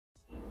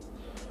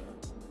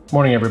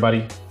Morning,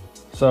 everybody.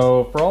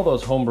 So for all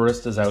those home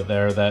baristas out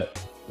there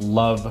that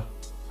love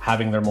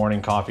having their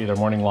morning coffee, their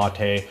morning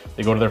latte,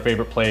 they go to their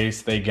favorite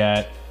place, they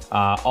get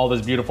all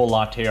this beautiful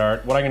latte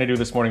art. What I'm gonna do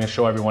this morning is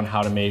show everyone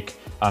how to make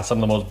some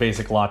of the most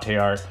basic latte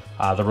art,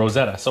 the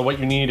Rosetta. So what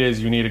you need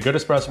is you need a good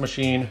espresso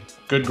machine,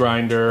 good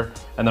grinder,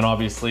 and then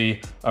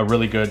obviously a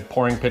really good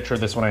pouring pitcher.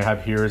 This one I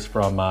have here is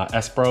from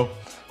Espro.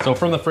 So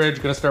from the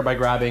fridge, gonna start by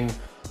grabbing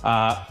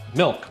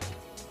milk.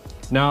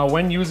 Now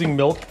when using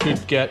milk to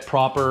get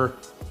proper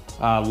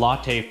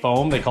latte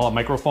foam, they call it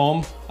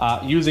microfoam,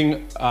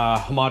 using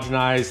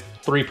homogenized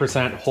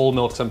 3% whole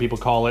milk, some people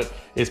call it,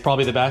 is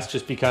probably the best,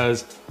 just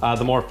because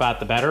the more fat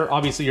the better.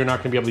 Obviously you're not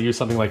gonna be able to use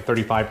something like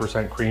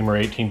 35% cream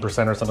or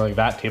 18% or something like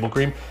that, table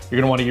cream.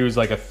 You're gonna wanna use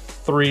like a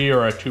 3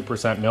 or a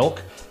 2%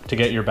 milk to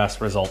get your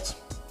best results.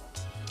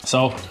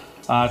 So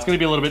it's gonna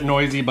be a little bit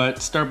noisy, but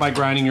start by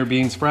grinding your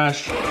beans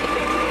fresh.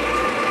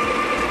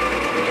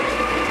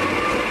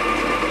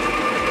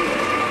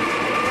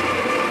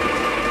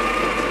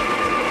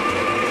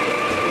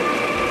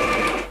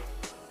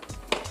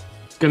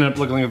 Gonna end up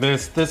looking like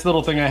this. This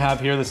little thing I have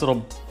here, this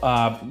little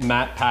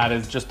mat pad,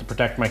 is just to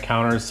protect my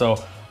counters.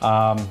 So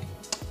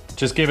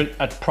just give it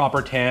a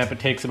proper tamp. It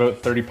takes about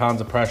 30 pounds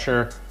of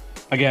pressure.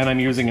 Again, I'm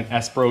using an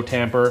Espro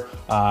tamper.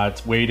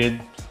 It's weighted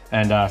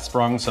and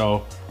sprung,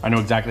 so I know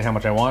exactly how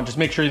much I want. Just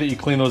make sure that you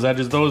clean those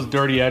edges. Those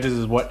dirty edges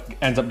is what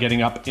ends up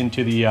getting up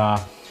into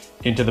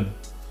the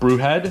brew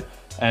head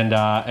and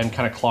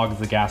kind of clogs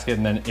the gasket,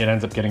 and then it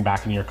ends up getting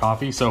back into your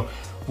coffee. So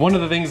one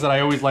of the things that I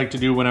always like to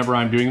do whenever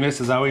I'm doing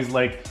this is I always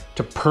like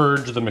to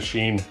purge the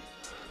machine.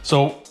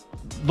 So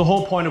the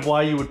whole point of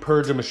why you would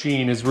purge a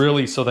machine is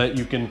really so that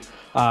you can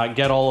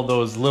get all of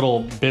those little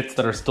bits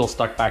that are still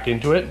stuck back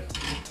into it.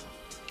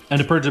 And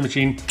to purge the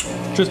machine,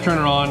 just turn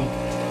it on,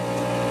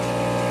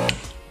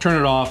 turn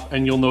it off,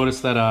 and you'll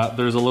notice that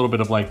there's a little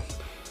bit of like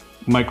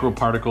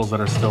microparticles that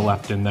are still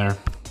left in there.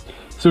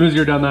 As soon as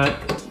you're done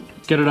that,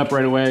 get it up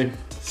right away,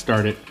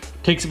 start it.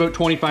 Takes about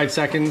 25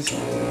 seconds.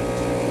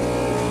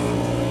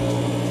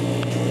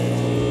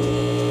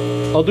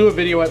 I'll do a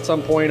video at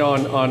some point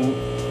on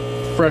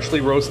freshly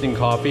roasting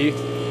coffee.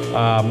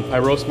 I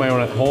roast my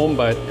own at home,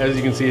 but as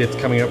you can see, it's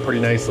coming up pretty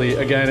nicely.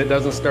 Again, it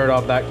doesn't start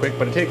off that quick,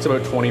 but it takes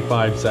about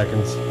 25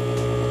 seconds.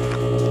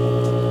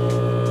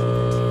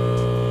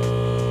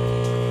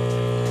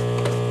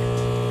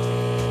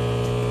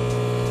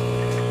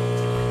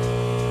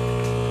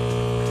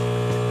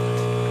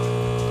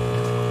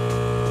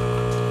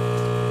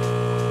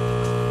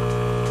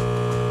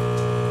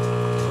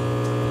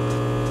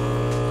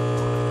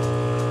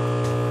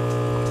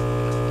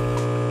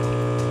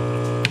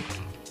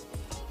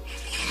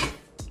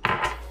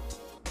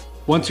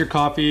 Once your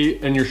coffee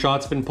and your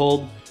shot's been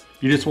pulled,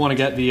 you just want to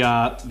get the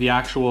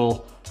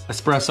actual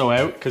espresso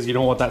out, because you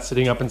don't want that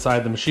sitting up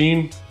inside the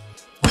machine.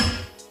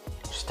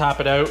 Just tap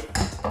it out,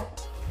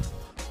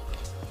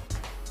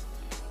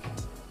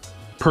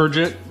 purge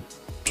it,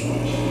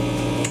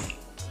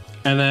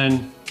 and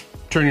then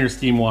turn your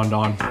steam wand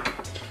on.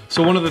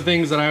 So one of the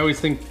things that I always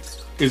think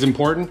is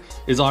important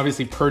is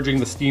obviously purging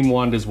the steam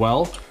wand as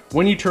well.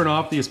 When you turn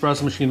off the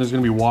espresso machine, there's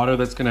going to be water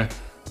that's going to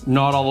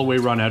not all the way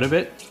run out of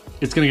it.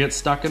 It's gonna get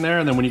stuck in there,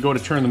 and then when you go to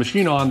turn the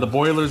machine on, the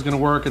boiler is gonna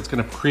work, it's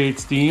gonna create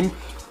steam,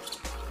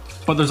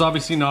 but there's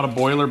obviously not a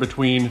boiler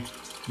between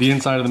the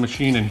inside of the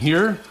machine and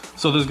here,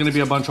 so there's gonna be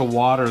a bunch of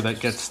water that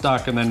gets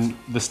stuck, and then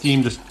the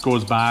steam just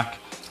goes back.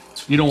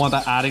 You don't want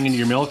that adding into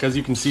your milk. As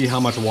you can see how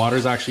much water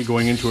is actually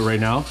going into it right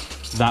now,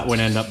 that would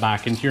end up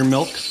back into your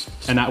milk,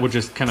 and that would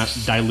just kind of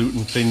dilute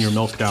and thin your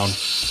milk down.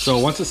 So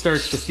once the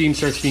steam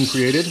starts being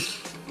created,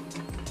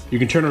 you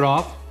can turn it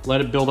off,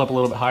 let it build up a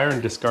little bit higher,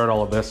 and discard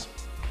all of this.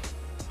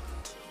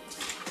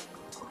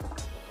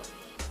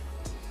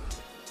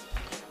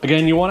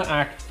 Again, you want to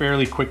act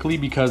fairly quickly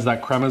because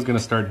that crema is going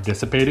to start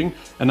dissipating,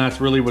 and that's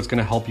really what's going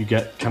to help you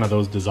get kind of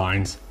those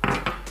designs.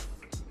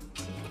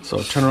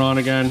 So turn it on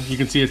again. You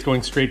can see it's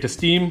going straight to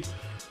steam,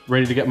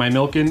 ready to get my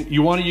milk in.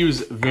 You want to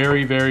use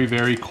very, very,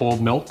 very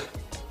cold milk.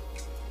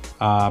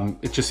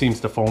 It just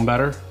seems to foam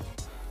better.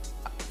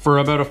 For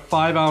about a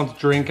 5-ounce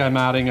drink, I'm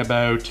adding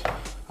about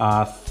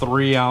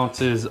 3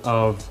 ounces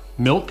of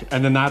milk,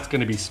 and then that's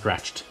going to be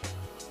stretched.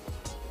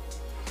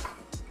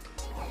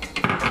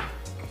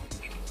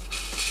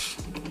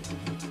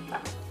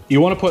 You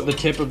want to put the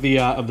tip of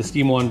the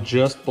steam wand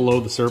just below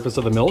the surface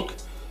of the milk.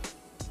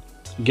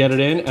 Get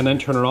it in and then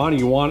turn it on.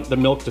 You want the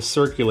milk to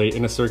circulate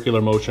in a circular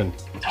motion.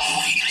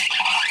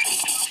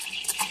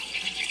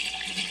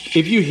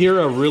 If you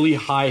hear a really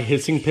high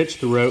hissing pitch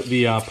throughout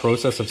the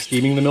process of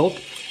steaming the milk,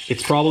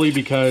 it's probably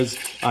because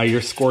you're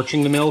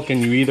scorching the milk,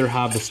 and you either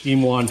have the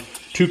steam wand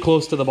too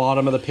close to the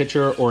bottom of the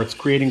pitcher, or it's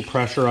creating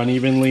pressure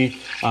unevenly.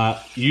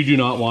 You do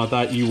not want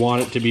that. You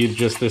want it to be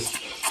just this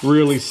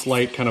really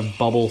slight kind of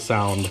bubble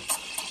sound.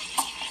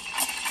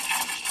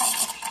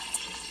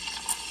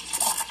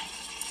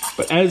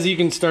 But as you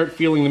can start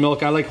feeling the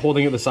milk, I like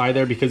holding it to the side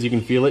there because you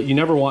can feel it. You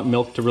never want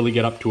milk to really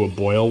get up to a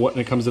boil when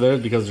it comes to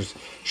this, because there's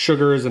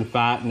sugars and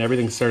fat and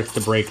everything starts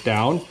to break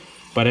down.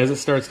 But as it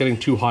starts getting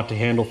too hot to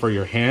handle for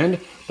your hand,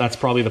 that's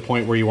probably the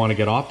point where you want to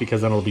get off,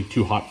 because then it'll be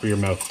too hot for your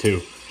mouth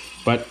too.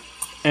 But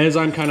as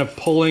I'm kind of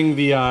pulling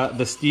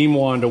the steam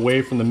wand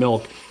away from the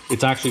milk,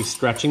 it's actually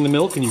stretching the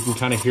milk, and you can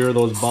kind of hear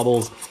those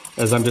bubbles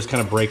as I'm just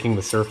kind of breaking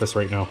the surface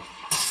right now.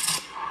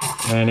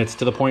 And it's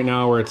to the point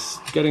now where it's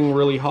getting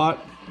really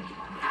hot.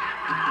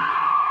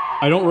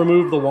 I don't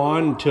remove the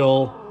wand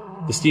until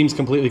the steam's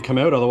completely come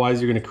out,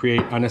 otherwise you're going to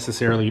create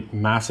unnecessarily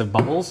massive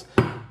bubbles.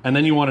 And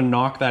then you want to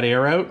knock that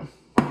air out.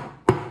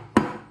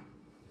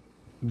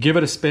 Give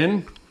it a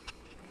spin.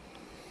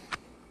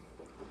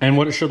 And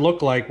what it should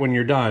look like when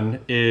you're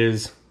done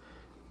is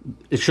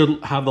it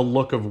should have the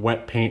look of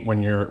wet paint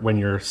when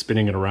you're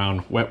spinning it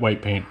around, wet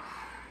white paint.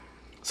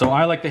 So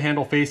I like the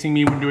handle facing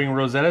me when doing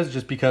Rosettas,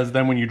 just because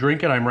then when you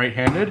drink it, I'm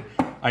right-handed,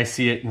 I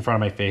see it in front of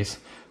my face.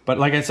 But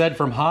like I said,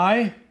 from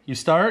high, you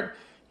start,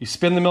 you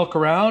spin the milk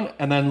around,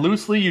 and then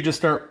loosely you just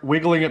start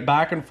wiggling it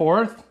back and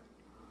forth,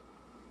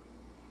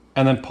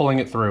 and then pulling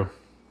it through.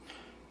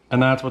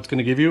 And that's what's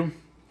gonna give you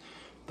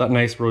that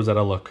nice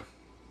Rosetta look.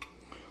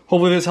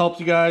 Hopefully this helps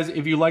you guys.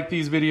 If you like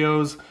these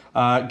videos,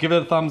 give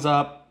it a thumbs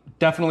up,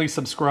 definitely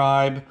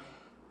subscribe.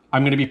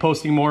 I'm going to be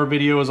posting more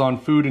videos on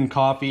food and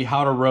coffee,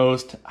 how to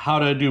roast, how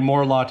to do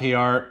more latte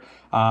art,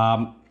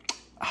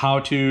 how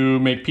to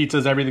make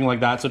pizzas, everything like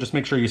that. So just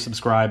make sure you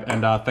subscribe,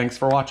 and thanks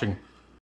for watching.